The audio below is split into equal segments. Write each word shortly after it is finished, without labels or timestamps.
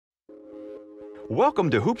Welcome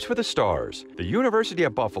to Hoops for the Stars. The University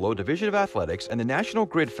of Buffalo Division of Athletics and the National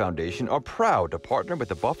Grid Foundation are proud to partner with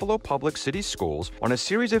the Buffalo Public City Schools on a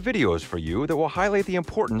series of videos for you that will highlight the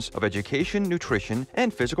importance of education, nutrition,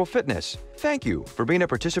 and physical fitness. Thank you for being a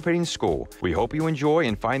participating school. We hope you enjoy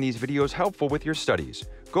and find these videos helpful with your studies.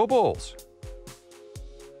 Go Bulls!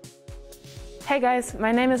 Hey guys,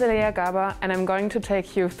 my name is Elia Gaba and I'm going to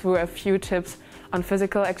take you through a few tips on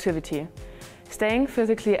physical activity. Staying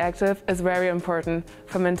physically active is very important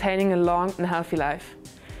for maintaining a long and healthy life.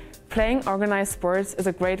 Playing organized sports is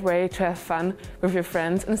a great way to have fun with your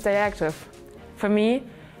friends and stay active. For me,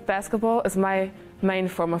 basketball is my main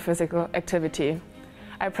form of physical activity.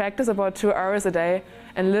 I practice about 2 hours a day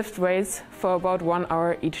and lift weights for about 1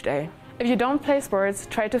 hour each day. If you don't play sports,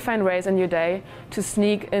 try to find ways in your day to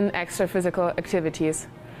sneak in extra physical activities.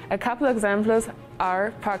 A couple examples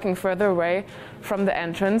are parking further away from the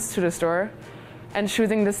entrance to the store and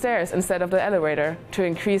choosing the stairs instead of the elevator to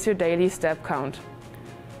increase your daily step count.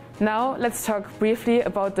 Now let's talk briefly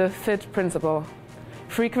about the FIT principle.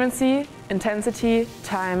 Frequency, intensity,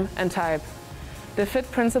 time and type. The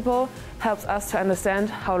FIT principle helps us to understand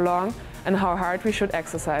how long and how hard we should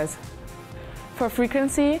exercise. For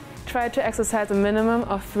frequency, try to exercise a minimum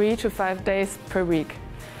of 3 to 5 days per week.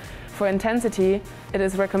 For intensity, it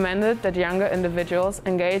is recommended that younger individuals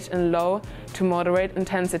engage in low to moderate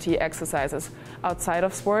intensity exercises outside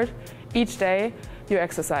of sport each day you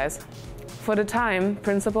exercise. For the time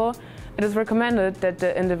principle, it is recommended that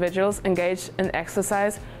the individuals engage in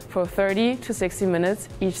exercise for 30 to 60 minutes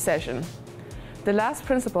each session. The last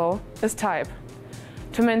principle is type.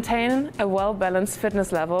 To maintain a well-balanced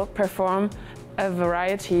fitness level, perform a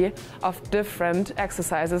variety of different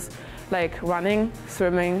exercises like running,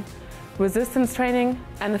 swimming, resistance training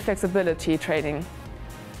and flexibility training.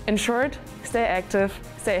 In short, stay active,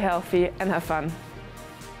 stay healthy and have fun.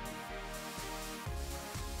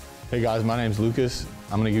 Hey guys, my name's Lucas.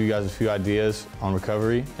 I'm going to give you guys a few ideas on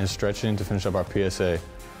recovery and stretching to finish up our PSA.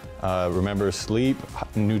 Remember, sleep,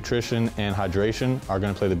 nutrition and hydration are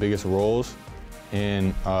going to play the biggest roles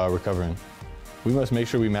in recovering. We must make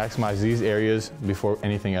sure we maximize these areas before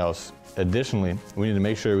anything else. Additionally, we need to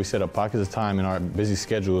make sure we set up pockets of time in our busy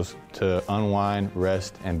schedules to unwind,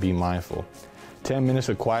 rest, and be mindful. 10 minutes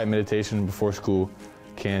of quiet meditation before school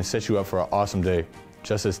can set you up for an awesome day,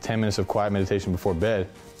 just as 10 minutes of quiet meditation before bed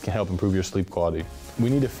can help improve your sleep quality. We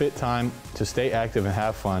need to fit time to stay active and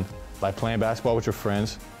have fun, like playing basketball with your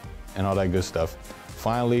friends and all that good stuff.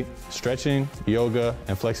 Finally, stretching, yoga,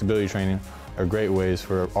 and flexibility training are great ways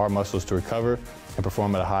for our muscles to recover and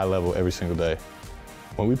perform at a high level every single day.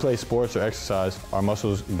 When we play sports or exercise, our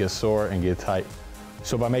muscles get sore and get tight.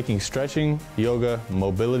 So by making stretching, yoga,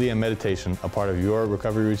 mobility, and meditation a part of your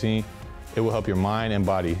recovery routine, it will help your mind and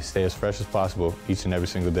body stay as fresh as possible each and every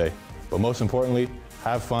single day. But most importantly,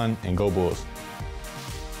 have fun and go Bulls.